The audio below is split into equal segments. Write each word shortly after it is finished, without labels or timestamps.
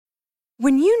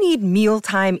When you need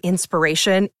mealtime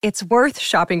inspiration, it's worth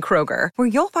shopping Kroger, where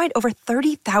you'll find over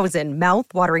 30,000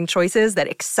 mouth-watering choices that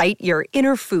excite your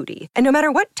inner foodie. And no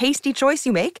matter what tasty choice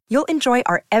you make, you'll enjoy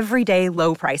our everyday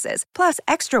low prices, plus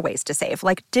extra ways to save,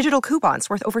 like digital coupons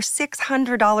worth over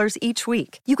 $600 each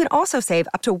week. You can also save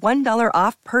up to $1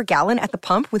 off per gallon at the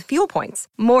pump with fuel points.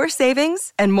 More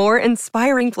savings and more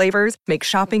inspiring flavors make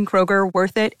shopping Kroger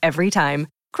worth it every time.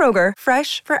 Kroger,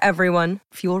 fresh for everyone.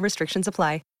 Fuel restrictions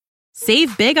apply.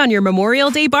 Save big on your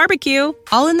Memorial Day barbecue,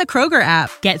 all in the Kroger app.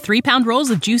 Get 3-pound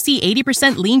rolls of juicy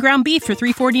 80% lean ground beef for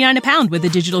 $3.49 a pound with a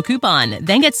digital coupon.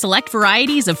 Then get select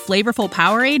varieties of flavorful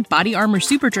Powerade, Body Armor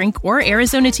Super Drink, or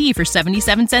Arizona tea for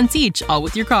 77 cents each, all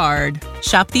with your card.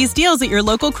 Shop these deals at your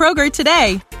local Kroger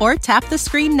today, or tap the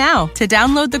screen now to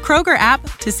download the Kroger app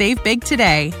to save big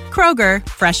today. Kroger,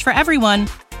 fresh for everyone.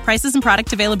 Prices and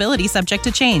product availability subject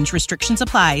to change. Restrictions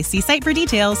apply. See site for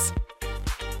details.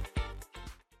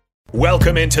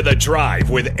 Welcome into The Drive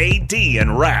with AD and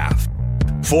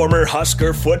Raph. Former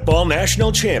Husker football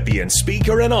national champion,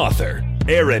 speaker, and author,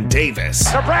 Aaron Davis.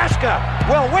 Nebraska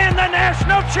will win the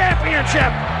national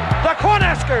championship. The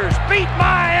Cornhuskers beat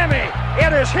Miami.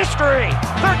 It is history,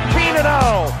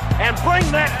 13-0, and bring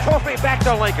that trophy back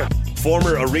to Lincoln.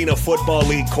 Former Arena Football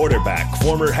League quarterback,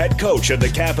 former head coach of the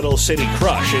Capital City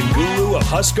Crush, and guru of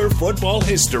Husker football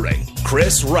history,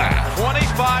 Chris Raff.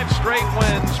 25 straight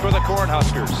wins for the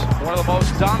Cornhuskers. One of the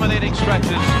most dominating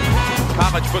stretches in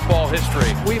college football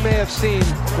history. We may have seen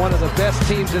one of the best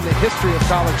teams in the history of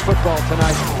college football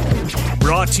tonight.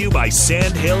 Brought to you by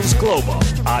Sandhills Global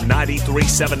on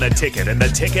 93.7 The Ticket and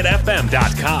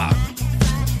theticketfm.com.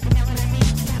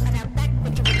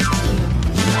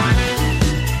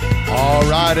 All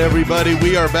right, everybody,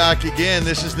 we are back again.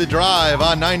 This is The Drive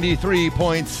on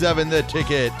 93.7 The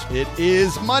Ticket. It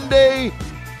is Monday.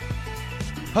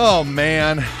 Oh,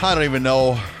 man, I don't even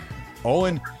know.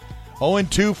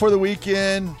 0-2 for the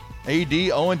weekend. AD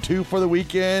 0-2 for the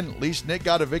weekend. At least Nick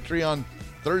got a victory on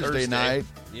Thursday night.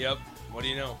 Yep. What do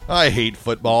you know? I hate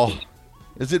football.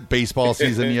 Is it baseball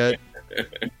season yet?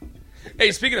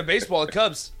 Hey, speaking of baseball, the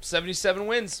Cubs, 77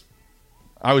 wins.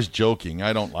 I was joking.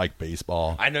 I don't like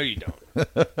baseball. I know you don't.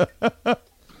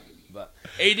 But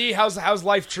AD, how's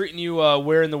life treating you?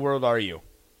 Where in the world are you?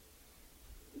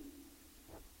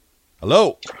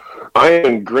 Hello. I am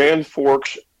in Grand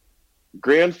Forks,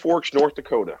 North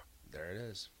Dakota. There it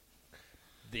is.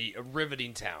 The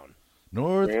riveting town.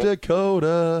 North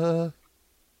Dakota.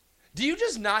 Do you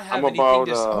just not have anything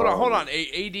to say? Hold on.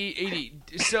 AD.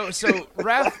 So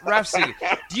Raph City,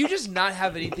 do you just not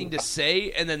have anything to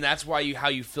say, and then that's why how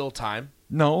you fill time?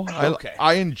 No. Okay.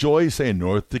 I enjoy saying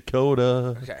North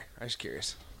Dakota. Okay. I'm just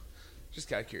curious.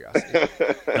 Just out of curiosity.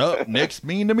 Oh, Nick's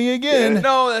mean to me again.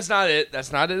 No, that's not it.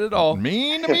 That's not it at all.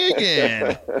 Mean to me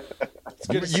again. It's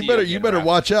good to see You better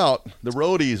watch out. The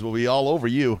roadies will be all over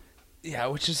you. Yeah,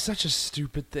 which is such a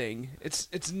stupid thing.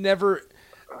 It's never.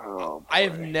 I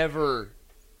have never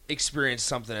experienced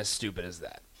something as stupid as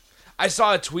that. I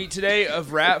saw a tweet today of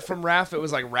from Raph. It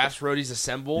was like Raph's Roadies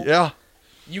Assemble. Yeah.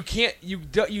 You can't. You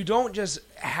don't just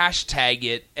hashtag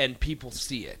it and people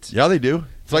see it. Yeah, they do.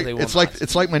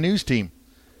 It's like my news team.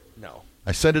 No.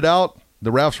 I sent it out.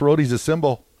 The Raph's Roadies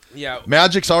Assemble. Yeah.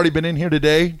 Magic's already been in here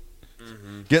today,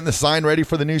 getting the sign ready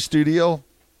for the new studio.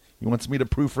 He wants me to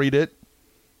proofread it.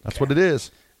 That's what it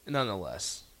is.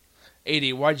 Nonetheless.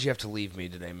 AD, why'd you have to leave me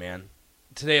today, man?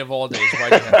 Today of all days,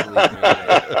 why'd you have to leave me today?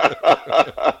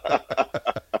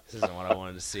 This isn't what I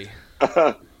wanted to see.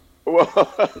 Well,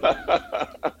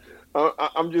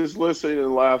 I'm just listening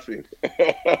and laughing.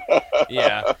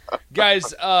 Yeah.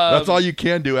 Guys. That's all you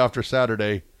can do after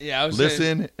Saturday. Yeah,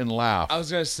 listen and laugh. I was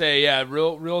going to say, yeah,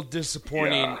 real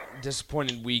disappointing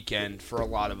weekend for a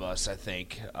lot of us, I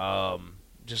think.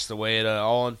 Just the way it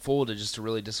all unfolded, just a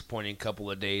really disappointing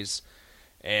couple of days.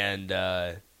 And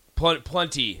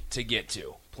plenty to get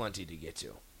to.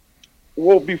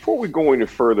 Well, before we go any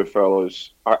further, fellas,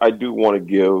 I do want to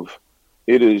give.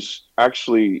 It is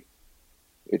actually,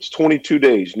 it's 22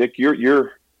 days. Nick,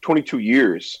 you're 22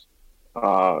 years.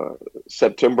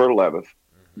 September 11th,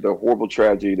 the horrible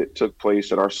tragedy that took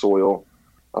place at our soil.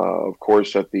 Of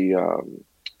course, at the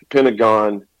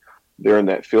Pentagon, there in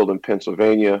that field in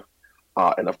Pennsylvania,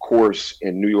 and of course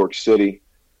in New York City,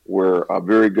 where a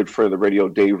very good friend of the radio,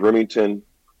 Dave Remington,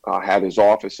 had his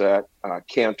office at.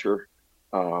 Cantor,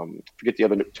 forget the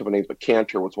other two names, but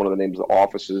Cantor was one of the names of the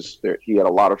offices that he had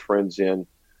a lot of friends in.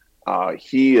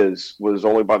 He was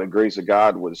only by the grace of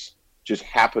God just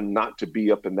happened not to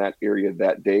be up in that area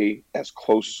that day as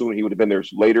close soon. He would have been there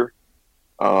later.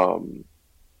 But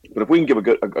if we can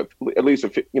give at least a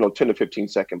 10 to 15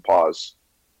 second pause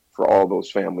for all those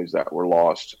families that were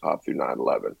lost through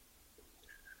 9/11.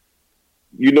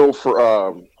 You know, for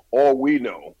all we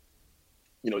know,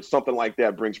 you know, something like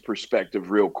that brings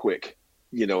perspective real quick.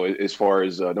 You know, as far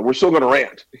as we're still going to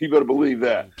rant. You better believe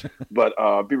that. But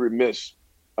be remiss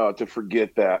to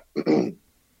forget that.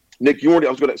 Nick, I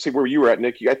was going to say where you were at,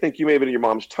 Nick. I think you may have been in your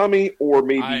mom's tummy, or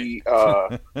maybe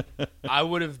I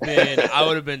would have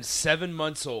been 7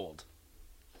 months old.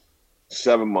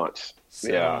 7 months.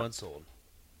 7 months old.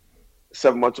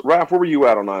 7 months. Raph, where were you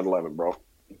at on 9/11, bro?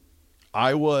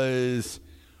 I was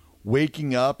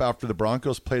waking up after the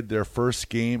Broncos played their first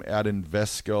game at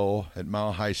Invesco at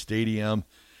Mile High Stadium.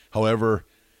 However,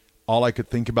 all I could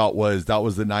think about was that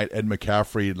was the night Ed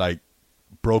McCaffrey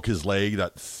broke his leg,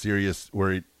 that serious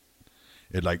where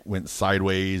it went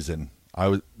sideways, and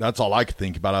that's all I could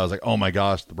think about. I was like, oh my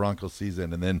gosh, the Broncos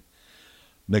season. And then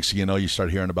next thing you know, you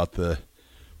start hearing about the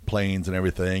planes and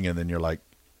everything, and then you're like,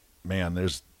 man,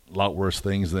 there's a lot worse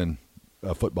things than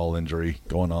a football injury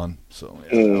going on. So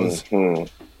yeah,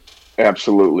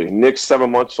 Absolutely. Nick's 7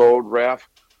 months old, Raph,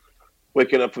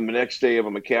 waking up from the next day of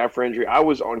a McCaffrey injury. I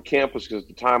was on campus because at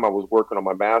the time I was working on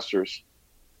my master's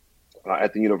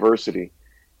at the university.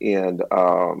 And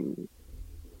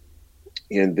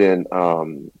then I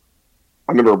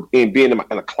remember being in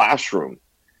a classroom,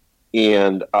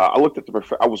 and I looked at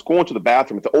I was going to the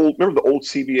bathroom at remember the old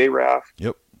CBA, Raph?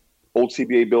 Yep. Old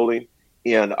CBA building.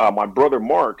 And my brother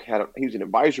Mark he was an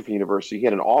advisor for the university. He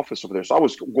had an office over there. So I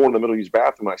was going in the middle of his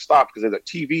bathroom, and I stopped because there's a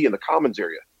TV in the commons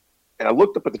area. And I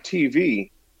looked up at the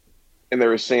TV, and they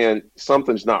were saying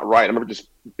something's not right. I remember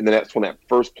and then that's when that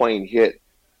first plane hit.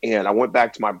 And I went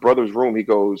back to my brother's room.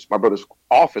 My brother's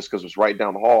office, because it was right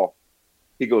down the hall.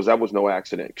 He goes, that was no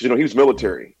accident. Because, he was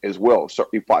military as well. So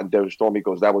he fought in Desert Storm. He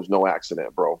goes, that was no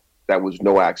accident, bro. That was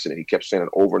no accident. He kept saying it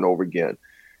over and over again.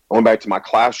 I went back to my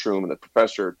classroom, and the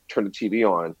professor turned the TV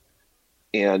on,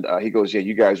 and he goes, yeah,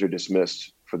 you guys are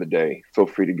dismissed for the day. Feel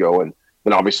free to go. And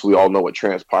then obviously we all know what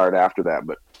transpired after that,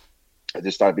 but I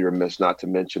just thought I'd be remiss not to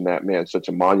mention that, man, such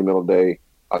a monumental day,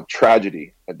 a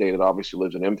tragedy, a day that obviously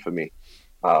lives in infamy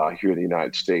here in the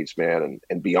United States, man,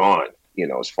 and beyond,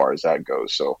 as far as that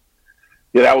goes. So,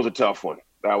 yeah, that was a tough one.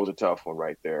 That was a tough one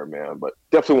right there, man, but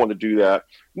definitely want to do that.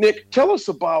 Nick, tell us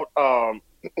about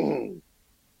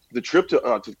the trip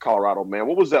to Colorado, man.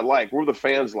 What was that like? What were the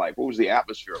fans like? What was the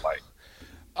atmosphere like?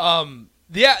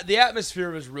 The atmosphere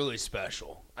was really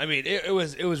special. I mean, it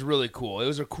was really cool. It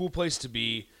was a cool place to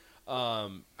be. I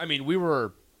mean, we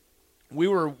were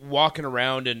walking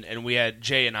around, and we had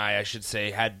Jay and I should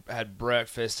say, had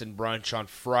breakfast and brunch on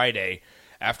Friday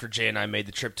after Jay and I made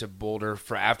the trip to Boulder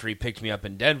after he picked me up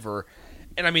in Denver.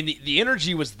 And I mean, the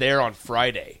energy was there on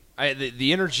Friday.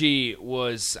 The energy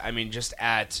was, I mean, just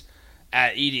at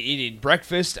eating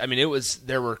breakfast. I mean,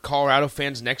 there were Colorado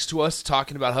fans next to us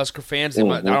talking about Husker fans.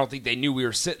 I don't think they knew we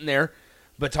were sitting there,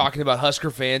 but talking about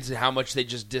Husker fans and how much they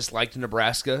just disliked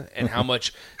Nebraska and how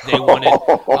much they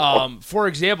wanted. For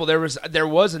example, there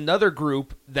was another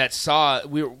group that saw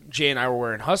Jay and I were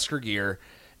wearing Husker gear,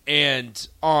 and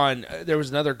there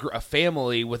was a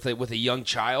family with a young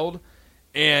child,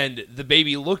 and the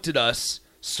baby looked at us,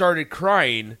 started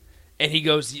crying. And he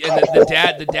goes, and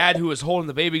the dad who was holding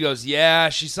the baby goes, yeah,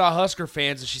 she saw Husker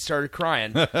fans and she started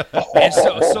crying. And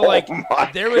so like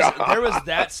there was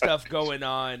that stuff going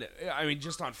on. I mean,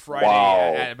 just on Friday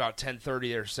at about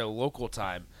 10:30 or so local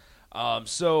time.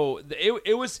 So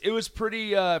it was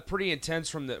pretty intense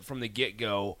from the get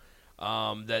go.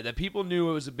 That people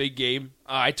knew it was a big game.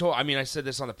 I said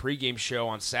this on the pregame show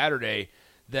on Saturday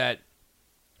that.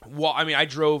 Well, I mean, I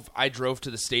drove to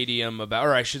the stadium drove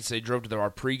to our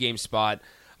pregame spot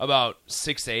about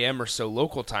 6 a.m. or so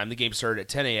local time. The game started at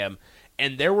 10 a.m.,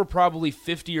 and there were probably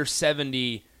 50 or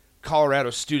 70 Colorado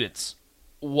students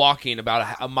walking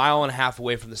about a mile and a half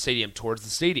away from the stadium towards the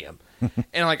stadium.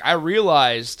 And, like, I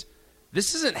realized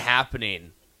this isn't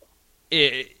happening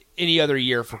any other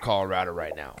year for Colorado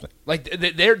right now. Like,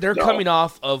 they're coming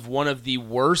off of one of the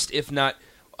worst, if not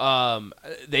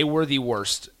they were the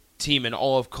worst team in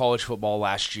all of college football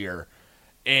last year,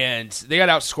 and they got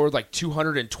outscored like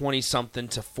 220-something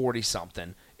to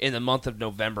 40-something in the month of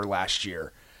November last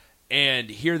year,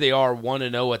 and here they are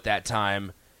 1-0 at that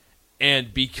time,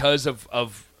 and because of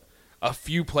a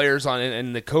few players on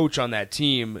and the coach on that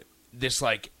team, this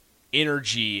like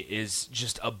energy is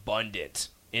just abundant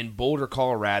in Boulder,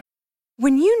 Colorado.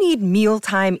 When you need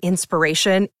mealtime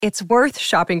inspiration, it's worth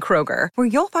shopping Kroger, where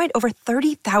you'll find over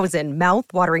 30,000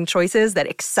 mouth-watering choices that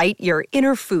excite your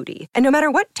inner foodie. And no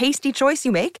matter what tasty choice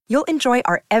you make, you'll enjoy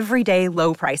our everyday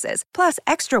low prices, plus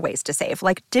extra ways to save,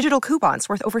 like digital coupons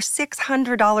worth over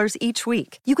 $600 each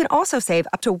week. You can also save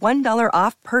up to $1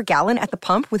 off per gallon at the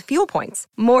pump with fuel points.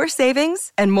 More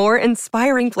savings and more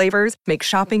inspiring flavors make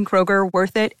shopping Kroger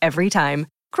worth it every time.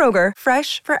 Kroger,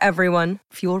 fresh for everyone.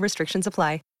 Fuel restrictions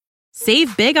apply.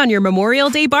 Save big on your Memorial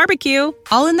Day barbecue,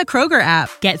 all in the Kroger app.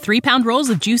 Get 3-pound rolls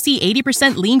of juicy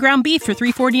 80% lean ground beef for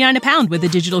 $3.49 a pound with a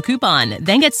digital coupon.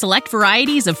 Then get select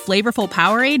varieties of flavorful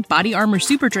Powerade, Body Armor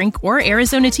Super Drink, or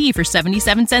Arizona tea for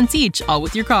 77 cents each, all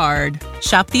with your card.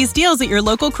 Shop these deals at your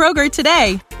local Kroger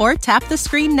today, or tap the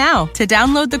screen now to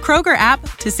download the Kroger app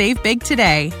to save big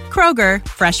today. Kroger,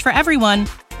 fresh for everyone.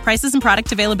 Prices and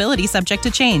product availability subject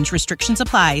to change. Restrictions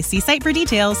apply. See site for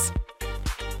details.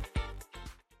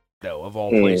 Of all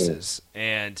places.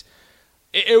 And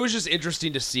it was just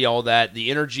interesting to see all that. The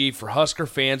energy for Husker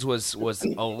fans was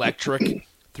electric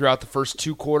throughout the first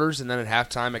 2 quarters, and then at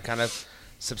halftime it kind of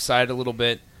subsided a little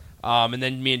bit. And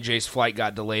then me and Jay's flight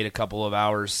got delayed a couple of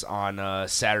hours on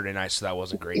Saturday night, so that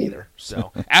wasn't great either.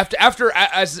 So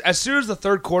as soon as the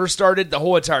third quarter started, the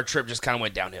whole entire trip just kind of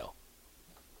went downhill.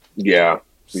 Yeah,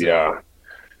 so.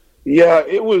 Yeah.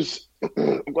 It was.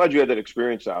 I'm glad you had that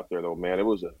experience out there, though, man. It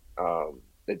was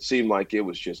it seemed like it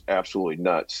was just absolutely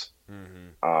nuts.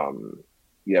 Mm-hmm.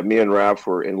 Me and Raph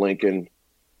were in Lincoln.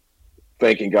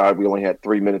 Thanking God we only had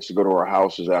 3 minutes to go to our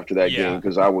houses after that game,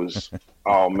 because I was,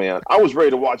 oh man, I was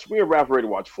ready to watch. Me and Raph were ready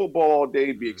to watch football all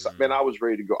day. Be excited, man. I was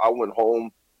ready to go. I went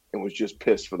home and was just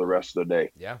pissed for the rest of the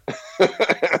day. Yeah.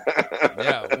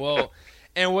 Yeah. Well,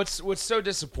 and what's so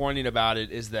disappointing about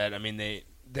it is that, I mean,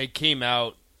 they came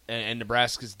out and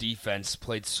Nebraska's defense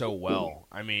played so well.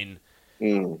 I mean.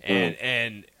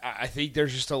 And I think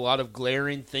there's just a lot of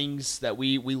glaring things that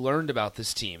we learned about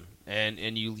this team,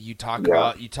 and you talk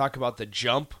about the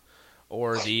jump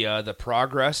or the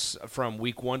progress from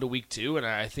week 1 to week 2, and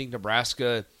I think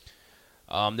Nebraska,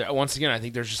 once again, I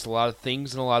think there's just a lot of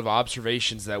things and a lot of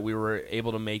observations that we were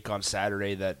able to make on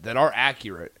Saturday that are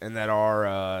accurate and that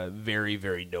are very,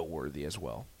 very noteworthy as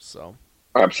well. So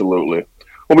absolutely.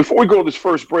 Well, before we go to this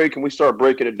first break and we start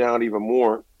breaking it down even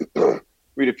more.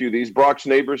 Read a few of these. Brock's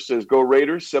neighbor says, "Go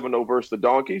Raiders, 7-0 versus the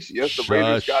Donkeys." Yes, the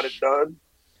Raiders got it done.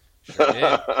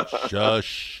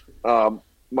 Shush.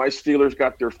 My Steelers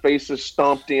got their faces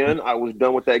stomped in. I was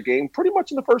done with that game pretty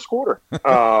much in the first quarter.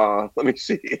 Let me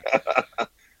see.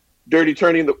 Dirty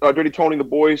Tony, the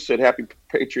boys said, "Happy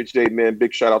Patriots Day, man.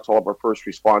 Big shout out to all of our first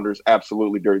responders."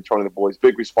 Absolutely, Dirty Tony, the boys.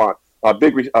 Big shout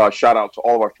out to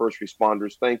all of our first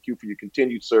responders. Thank you for your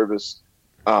continued service.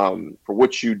 For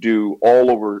what you do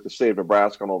all over the state of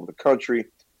Nebraska and all over the country.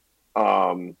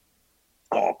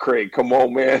 Craig, come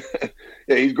on, man.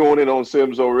 Yeah, he's going in on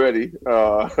Sims already.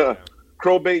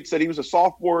 Crowbait said he was a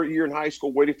sophomore year in high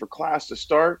school waiting for class to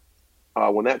start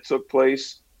when that took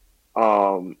place.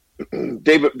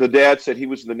 David, the dad, said he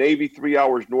was in the Navy 3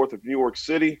 hours north of New York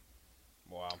City.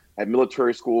 Wow. At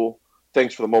military school.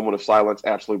 Thanks for the moment of silence.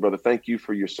 Absolutely, brother. Thank you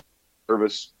for your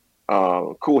service.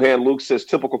 Cool Hand Luke says,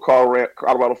 typical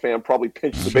Colorado fan, probably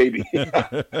pinched the baby.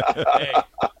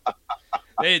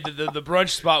 Hey, the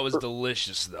brunch spot was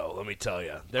delicious, though. Let me tell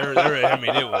you, I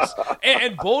mean, it was.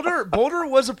 And Boulder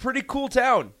was a pretty cool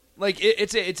town. Like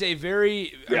it's a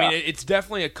very. I mean, it's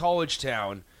definitely a college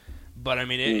town, but I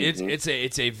mean,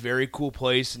 it's a very cool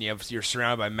place, and you're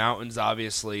surrounded by mountains,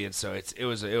 obviously, and so it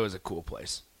was a cool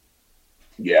place.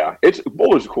 Yeah,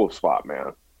 Boulder's a cool spot,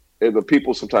 man. The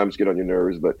people sometimes get on your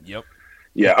nerves, but yep.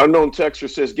 Yeah, Unknown Texter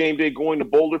says, game day going to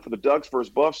Boulder for the Ducks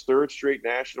versus Buffs, third straight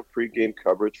national pregame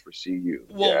coverage for CU.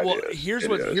 Well, here's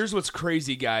what's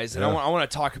crazy, guys, and I want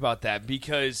to talk about that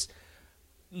because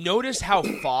notice how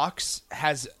Fox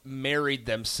has married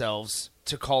themselves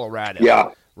to Colorado.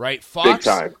 Yeah. Right? Big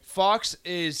time. Fox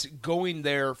is going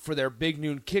there for their Big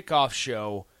Noon kickoff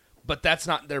show, but that's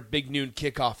not their Big Noon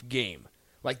kickoff game.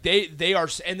 Like they are,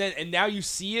 and now you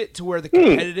see it to where the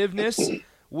competitiveness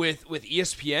with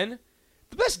ESPN.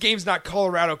 The best game's not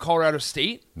Colorado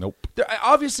State. Nope.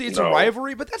 Obviously, it's a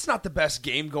rivalry, but that's not the best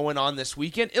game going on this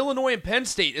weekend. Illinois and Penn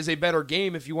State is a better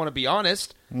game, if you want to be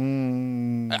honest.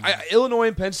 Illinois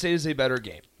and Penn State is a better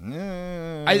game.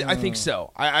 I think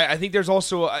so. I think there's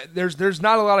also there's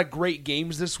not a lot of great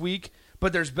games this week,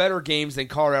 but there's better games than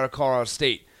Colorado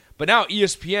State. But now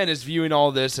ESPN is viewing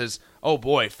all this as, oh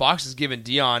boy, Fox is giving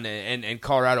Dion and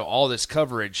Colorado all this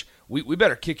coverage. We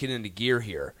better kick it into gear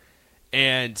here.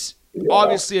 And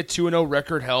obviously a 2-0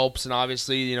 record helps, and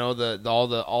obviously, you know, all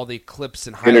the clips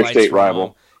and highlights. Interstate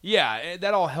rival. Yeah,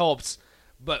 that all helps.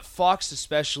 but Fox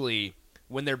especially,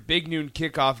 when their big noon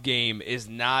kickoff game is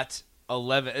not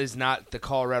the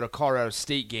Colorado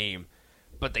State game,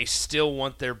 but they still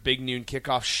want their big noon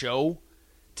kickoff show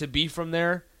to be from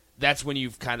there, that's when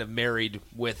you've kind of married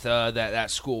with that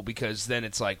school, because then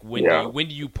it's like, when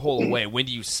do you pull away? When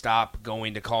do you stop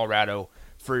going to Colorado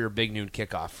for your big noon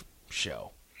kickoff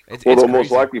show? They'll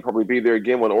most likely probably be there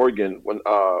again when Oregon.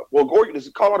 Oregon, does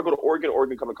Colorado go to Oregon? Or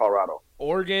Oregon come to Colorado?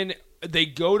 Oregon, they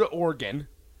go to Oregon,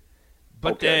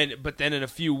 but then in a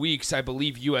few weeks, I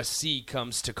believe USC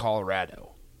comes to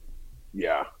Colorado.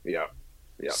 Yeah.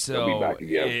 So they'll be back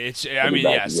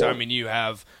again. You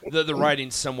have the writing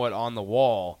somewhat on the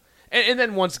wall, and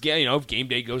then once again, if game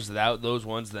day goes without those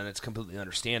ones, then it's completely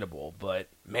understandable. But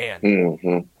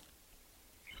man,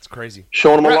 it's crazy.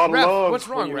 Showing them a lot of love. What's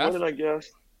wrong, Raph? I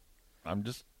guess I'm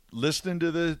just listening to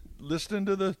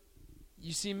the.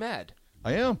 You seem mad.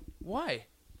 I am. Why?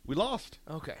 We lost.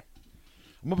 Okay.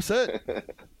 I'm upset.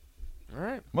 All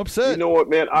right. I'm upset. You know what,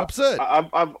 man? I'm upset.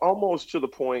 I'm almost to the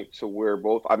point to where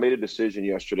I made a decision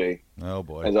yesterday. Oh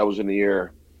boy. As I was in the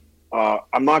air,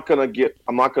 I'm not gonna get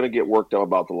worked up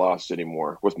about the loss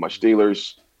anymore with my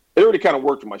Steelers. It already kind of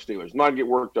worked with my Steelers. I'm not gonna get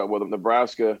worked up with them.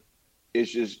 Nebraska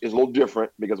is a little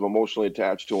different because I'm emotionally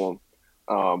attached to them.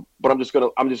 But I'm just gonna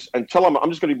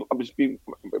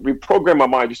reprogram my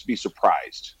mind just to be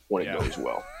surprised when it goes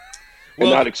well. And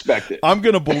not expect it. I'm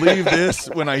gonna believe this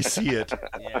when I see it.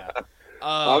 Yeah.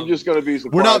 I'm just gonna be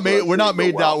surprised. We're not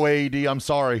made that way, AD. I'm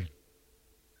sorry.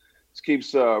 This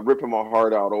keeps ripping my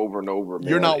heart out over and over. Man.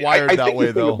 You're not wired that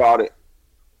way, though. About it.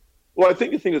 Well, I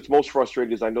think the thing that's most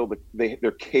frustrating is I know that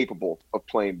they're capable of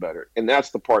playing better, and that's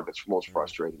the part that's most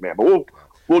frustrating, man. But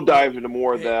we'll dive into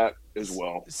more of that as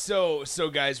well. So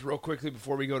guys, real quickly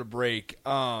before we go to break,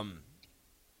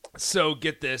 so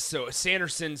get this. So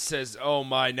Sanderson says, "Oh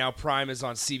my!" Now Prime is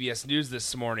on CBS News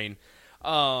this morning.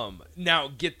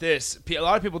 Now get this. A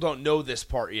lot of people don't know this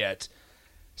part yet.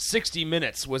 60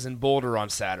 Minutes was in Boulder on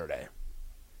Saturday.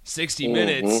 60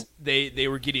 Minutes, they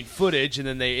were getting footage, and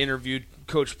then they interviewed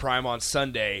Coach Prime on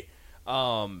Sunday.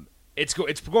 It's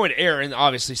going to air, and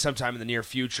obviously sometime in the near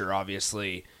future,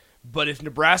 obviously. But if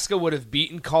Nebraska would have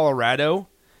beaten Colorado,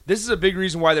 this is a big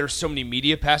reason why there were so many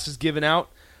media passes given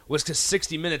out, was because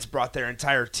 60 Minutes brought their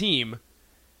entire team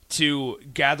to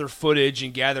gather footage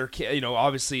and gather,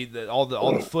 obviously all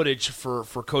the footage for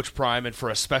Coach Prime and for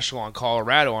a special on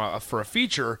Colorado for a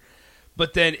feature.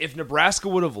 But then if Nebraska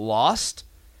would have lost,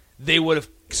 they would have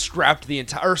scrapped the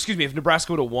entire. Or excuse me, if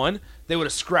Nebraska would have won, they would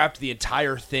have scrapped the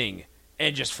entire thing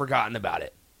and just forgotten about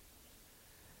it.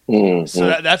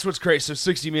 So that's what's crazy. So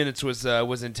 60 Minutes was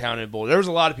in town in Boulder. There was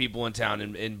a lot of people in town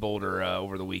in Boulder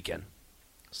over the weekend.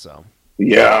 So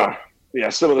yeah.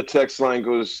 Some of the text line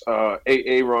goes.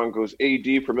 Aaron goes.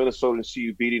 AD for Minnesota and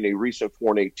CU beating a recent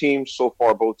 4-8 team. So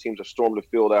far, both teams have stormed the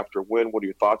field after a win. What are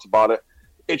your thoughts about it?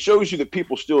 It shows you that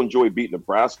people still enjoy beating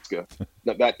Nebraska.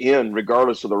 that end,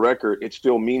 regardless of the record, it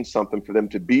still means something for them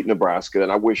to beat Nebraska.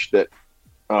 And I wish that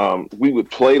we would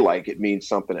play like it means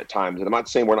something at times. And I'm not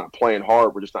saying we're not playing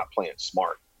hard. We're just not playing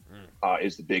smart.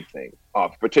 Is the big thing.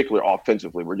 Particularly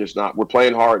offensively, we're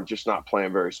playing hard, just not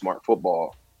playing very smart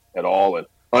football at all. And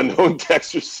Unknown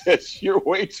Texter says, "You're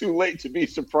way too late to be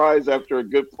surprised after a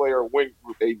good player win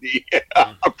group, AD."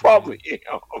 I probably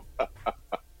am.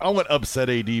 I want upset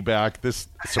AD back. This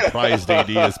surprised AD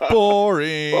is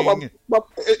boring. Well,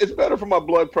 it's better for my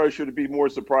blood pressure to be more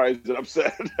surprised than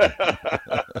upset.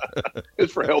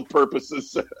 It's for health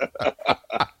purposes.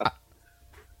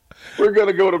 We're going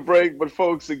to go to break, but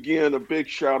folks, again, a big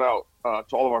shout out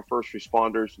to all of our first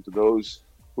responders and to those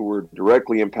who were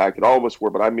directly impacted. All of us were,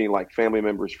 but I mean like family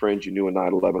members, friends you knew in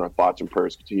 9/11. Our thoughts and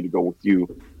prayers continue to go with you.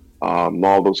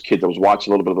 All those kids. I was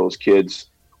watching a little bit of those kids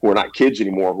who are not kids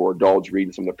anymore, who are adults,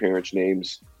 reading some of their parents'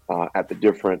 names at the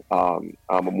different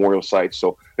memorial sites.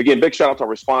 So, again, big shout out to our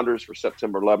responders for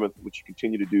September 11th, which you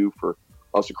continue to do for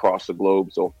us across the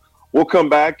globe. So we'll come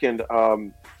back and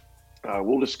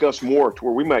we'll discuss more to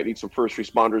where we might need some first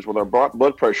responders with our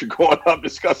blood pressure going up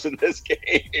discussing this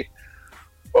game.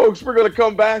 Folks, we're going to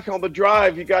come back on the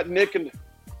drive. You got Nick and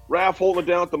Raph holding it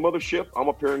down at the mothership. I'm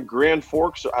up here in Grand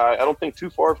Forks. I don't think too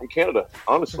far from Canada,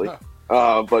 honestly.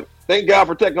 But thank God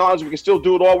for technology. We can still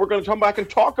do it all. We're going to come back and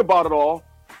talk about it all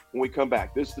when we come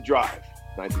back. This is The Drive,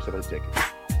 937 The Ticket.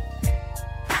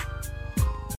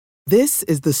 This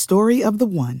is the story of the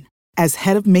one. As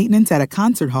head of maintenance at a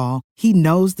concert hall, he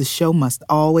knows the show must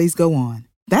always go on.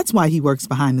 That's why he works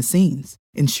behind the scenes,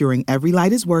 ensuring every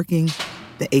light is working,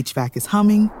 the HVAC is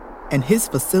humming, and his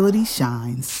facility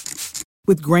shines.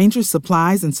 With Grainger's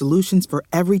supplies and solutions for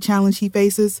every challenge he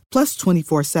faces, plus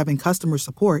 24/7 customer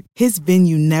support, his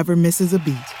venue never misses a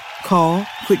beat. Call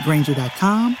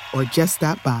quickgrainger.com or just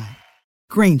stop by.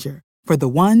 Grainger, for the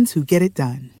ones who get it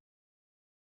done.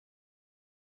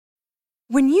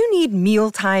 When you need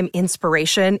mealtime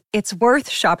inspiration, it's worth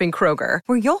shopping Kroger,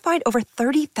 where you'll find over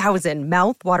 30,000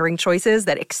 mouth-watering choices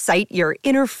that excite your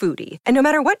inner foodie. And no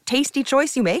matter what tasty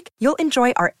choice you make, you'll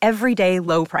enjoy our everyday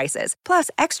low prices, plus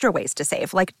extra ways to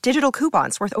save, like digital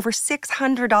coupons worth over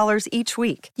 $600 each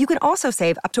week. You can also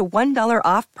save up to $1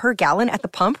 off per gallon at the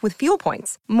pump with fuel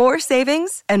points. More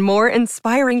savings and more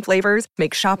inspiring flavors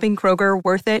make shopping Kroger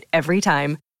worth it every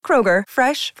time. Kroger,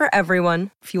 fresh for everyone.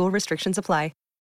 Fuel restrictions apply.